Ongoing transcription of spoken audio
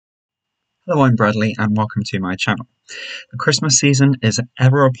Hello, I'm Bradley and welcome to my channel. The Christmas season is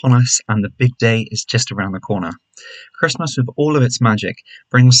ever upon us and the big day is just around the corner. Christmas, with all of its magic,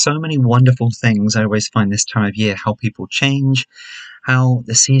 brings so many wonderful things. I always find this time of year how people change, how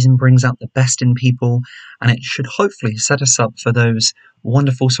the season brings out the best in people, and it should hopefully set us up for those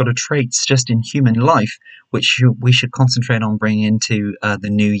wonderful sort of traits just in human life, which we should concentrate on bringing into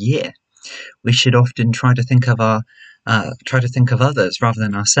the new year. We should often try to think of others rather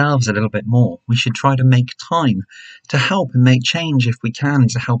than ourselves a little bit more. We should try to make time to help and make change if we can,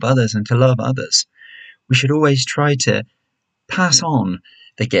 to help others and to love others. We should always try to pass on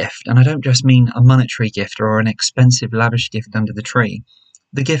the gift, and I don't just mean a monetary gift or an expensive, lavish gift under the tree.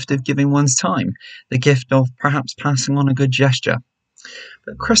 The gift of giving one's time, the gift of perhaps passing on a good gesture.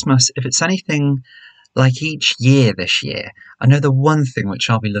 But Christmas, if it's anything like each year this year, I know the one thing which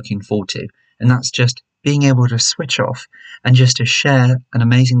I'll be looking forward to, and that's just being able to switch off and just to share an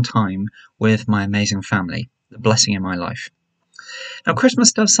amazing time with my amazing family, the blessing in my life. Now,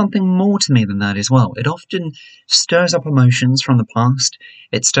 Christmas does something more to me than that as well. It often stirs up emotions from the past,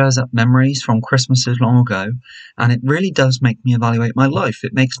 it stirs up memories from Christmases long ago, and it really does make me evaluate my life.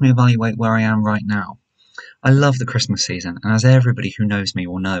 It makes me evaluate where I am right now. I love the Christmas season, and as everybody who knows me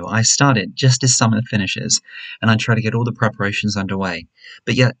will know, I start it just as summer finishes, and I try to get all the preparations underway.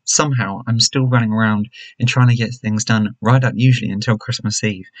 But yet, somehow, I'm still running around and trying to get things done right up usually until Christmas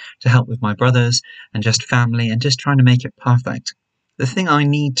Eve, to help with my brothers, and just family, and just trying to make it perfect. The thing I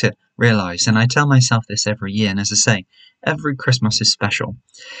need to realise, and I tell myself this every year, and as I say, every Christmas is special.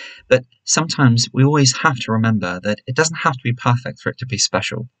 But sometimes we always have to remember that it doesn't have to be perfect for it to be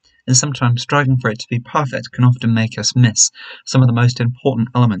special. And sometimes striving for it to be perfect can often make us miss some of the most important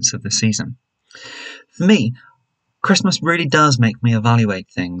elements of the season. For me, Christmas really does make me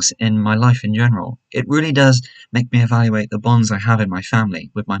evaluate things in my life in general. It really does make me evaluate the bonds I have in my family,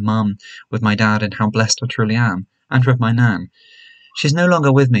 with my mum, with my dad, and how blessed I truly am, and with my nan. She's no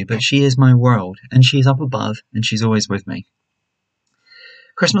longer with me, but she is my world, and she's up above, and she's always with me.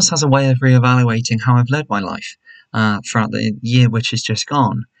 Christmas has a way of reevaluating how I've led my life throughout the year which has just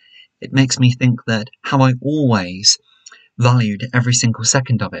gone. It makes me think that have I always valued every single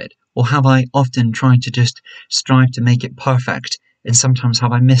second of it, or have I often tried to just strive to make it perfect, and sometimes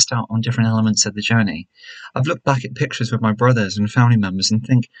have I missed out on different elements of the journey? I've looked back at pictures with my brothers and family members and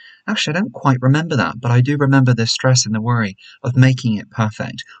think, actually, I don't quite remember that, but I do remember the stress and the worry of making it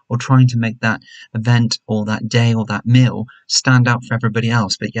perfect, or trying to make that event or that day or that meal stand out for everybody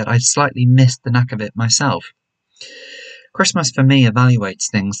else, but yet I slightly missed the knack of it myself. Christmas for me evaluates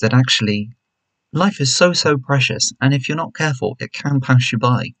things that actually life is so precious, and if you're not careful, it can pass you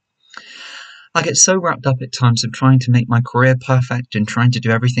by. I get so wrapped up at times of trying to make my career perfect and trying to do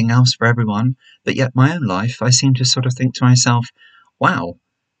everything else for everyone, but yet my own life, I seem to sort of think to myself, wow,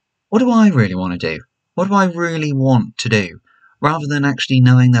 what do I really want to do? What do I really want to do? Rather than actually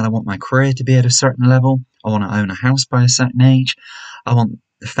knowing that I want my career to be at a certain level, I want to own a house by a certain age, I want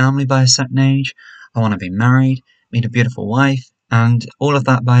a family by a certain age, I want to be married, meet a beautiful wife, and all of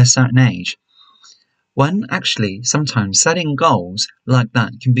that by a certain age. When actually sometimes setting goals like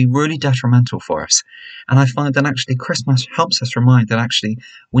that can be really detrimental for us. And I find that actually Christmas helps us remind that actually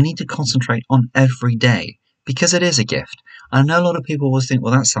we need to concentrate on every day, because it is a gift. I know a lot of people will think,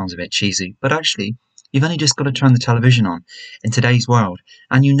 well, that sounds a bit cheesy, but actually you've only just got to turn the television on in today's world,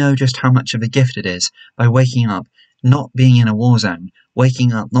 and you know just how much of a gift it is by waking up, not being in a war zone,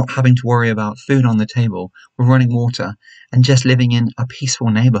 waking up, not having to worry about food on the table, with running water, and just living in a peaceful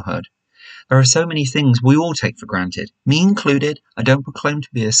neighbourhood. There are so many things we all take for granted, me included. I don't proclaim to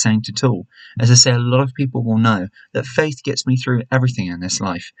be a saint at all. As I say, a lot of people will know that faith gets me through everything in this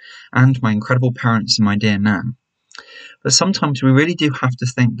life, and my incredible parents and my dear nan. But sometimes we really do have to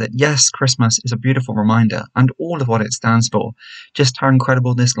think that yes, Christmas is a beautiful reminder, and all of what it stands for, just how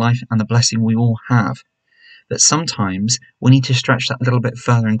incredible this life and the blessing we all have. But sometimes we need to stretch that a little bit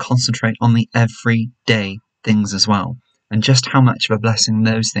further and concentrate on the everyday things as well, and just how much of a blessing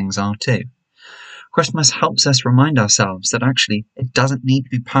those things are too. Christmas helps us remind ourselves that actually it doesn't need to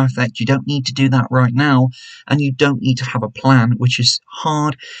be perfect, you don't need to do that right now, and you don't need to have a plan which is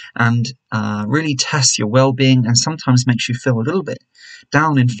hard and really tests your well-being and sometimes makes you feel a little bit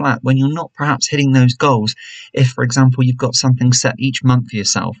down and flat when you're not perhaps hitting those goals. If, for example, you've got something set each month for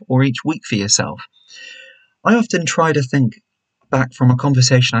yourself or each week for yourself. I often try to think back from a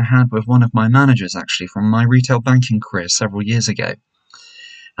conversation I had with one of my managers, actually, from my retail banking career several years ago.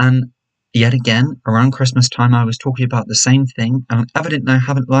 And yet again, around Christmas time, I was talking about the same thing, and evidently I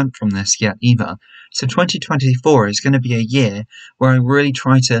haven't learnt from this yet either. So 2024 is going to be a year where I really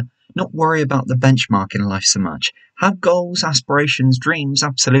try to Not worry about the benchmark in life so much. Have goals, aspirations, dreams.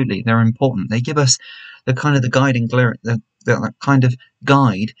 Absolutely, they're important. They give us the kind of the guiding, the kind of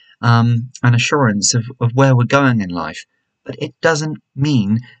guide and assurance of where we're going in life. But it doesn't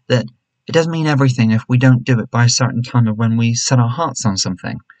mean everything if we don't do it by a certain time of when we set our hearts on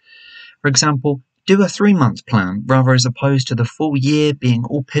something. For example, do a 3-month plan rather as opposed to the full year being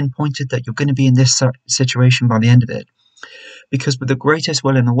all pinpointed that you're going to be in this situation by the end of it. Because with the greatest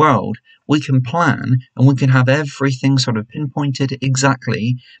will in the world, we can plan and we can have everything sort of pinpointed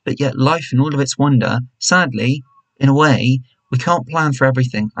exactly, but yet life in all of its wonder, sadly, in a way, we can't plan for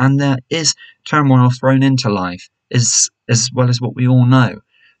everything, and there is turmoil thrown into life, as well as what we all know.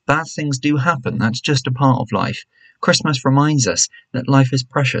 Bad things do happen, that's just a part of life. Christmas reminds us that life is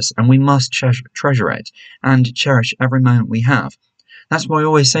precious and we must treasure it and cherish every moment we have. That's why I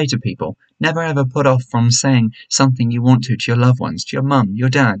always say to people, never ever put off from saying something you want to your loved ones, to your mum, your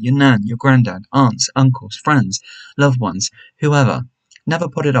dad, your nan, your granddad, aunts, uncles, friends, loved ones, whoever. Never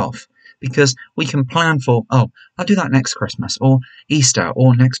put it off, because we can plan for, I'll do that next Christmas, or Easter,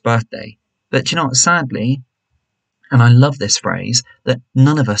 or next birthday. But you know what, sadly, and I love this phrase, that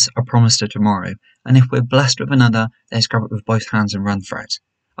none of us are promised a tomorrow, and if we're blessed with another, let's grab it with both hands and run for it.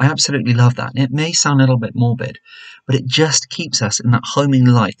 I absolutely love that. It may sound a little bit morbid, but it just keeps us in that homing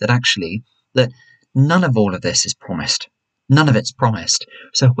life that none of all of this is promised. None of it's promised.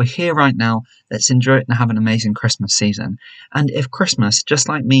 So if we're here right now, let's enjoy it and have an amazing Christmas season. And if Christmas, just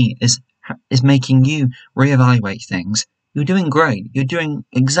like me, is making you reevaluate things, you're doing great. You're doing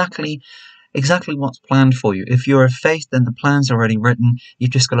exactly what's planned for you. If you're of faith, then the plan's already written.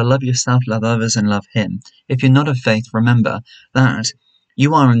 You've just got to love yourself, love others, and love Him. If you're not of faith, remember that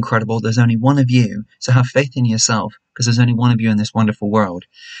you are incredible. There's only one of you. So have faith in yourself, because there's only one of you in this wonderful world.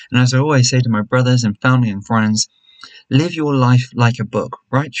 And as I always say to my brothers and family and friends, live your life like a book.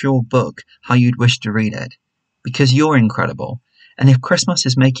 Write your book how you'd wish to read it, because you're incredible. And if Christmas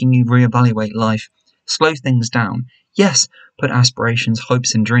is making you reevaluate life, slow things down. Yes, put aspirations,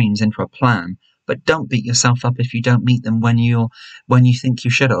 hopes and dreams into a plan, but don't beat yourself up if you don't meet them when you think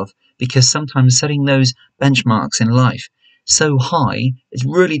you should have, because sometimes setting those benchmarks in life so high is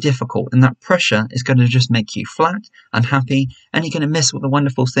really difficult, and that pressure is going to just make you flat, unhappy, and you're going to miss all the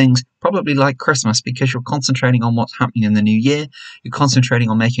wonderful things, probably like Christmas, because you're concentrating on what's happening in the new year. You're concentrating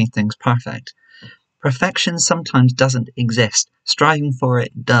on making things perfect. Perfection sometimes doesn't exist. Striving for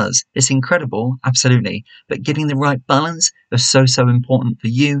it does. It's incredible, absolutely, but getting the right balance is so important for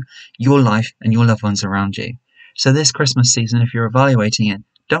you, your life, and your loved ones around you. So this Christmas season, if you're evaluating it,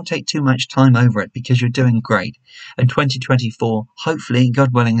 don't take too much time over it, because you're doing great. And 2024, hopefully,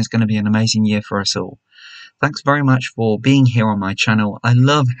 God willing, is going to be an amazing year for us all. Thanks very much for being here on my channel. I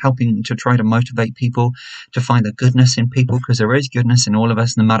love helping to try to motivate people to find the goodness in people, because there is goodness in all of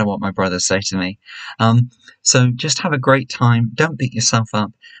us, no matter what my brothers say to me. So just have a great time. Don't beat yourself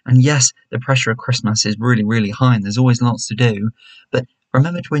up. And yes, the pressure of Christmas is really high, and there's always lots to do. But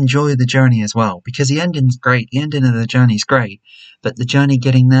remember to enjoy the journey as well, because the ending's great. The ending of the journey is great, but the journey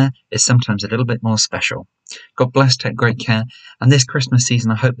getting there is sometimes a little bit more special. God bless, take great care, and this Christmas season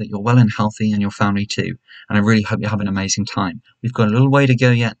I hope that you're well and healthy, and your family too, and I really hope you have an amazing time. We've got a little way to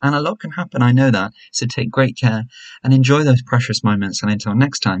go yet, and a lot can happen, I know that, so take great care and enjoy those precious moments, and until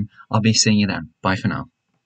next time, I'll be seeing you then. Bye for now.